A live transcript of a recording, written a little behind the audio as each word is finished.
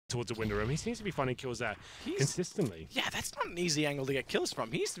towards the window room. He seems to be finding kills there consistently. Yeah, that's not an easy angle to get kills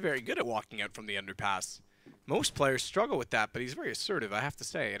from. He's very good at walking out from the underpass. Most players struggle with that, but he's very assertive, I have to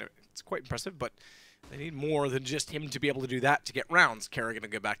say. And it's quite impressive, but they need more than just him to be able to do that to get rounds. Kerrigan to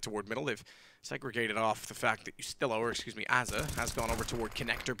go back toward middle. They've segregated off the fact that Azza has gone over toward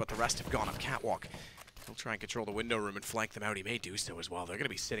connector, but the rest have gone up catwalk. He'll try and control the window room and flank them out. He may do so as well. They're going to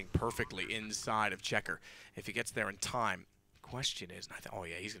be sitting perfectly inside of Checker if he gets there in time. Question is, oh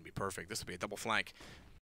yeah, he's going to be perfect. This will be a double flank.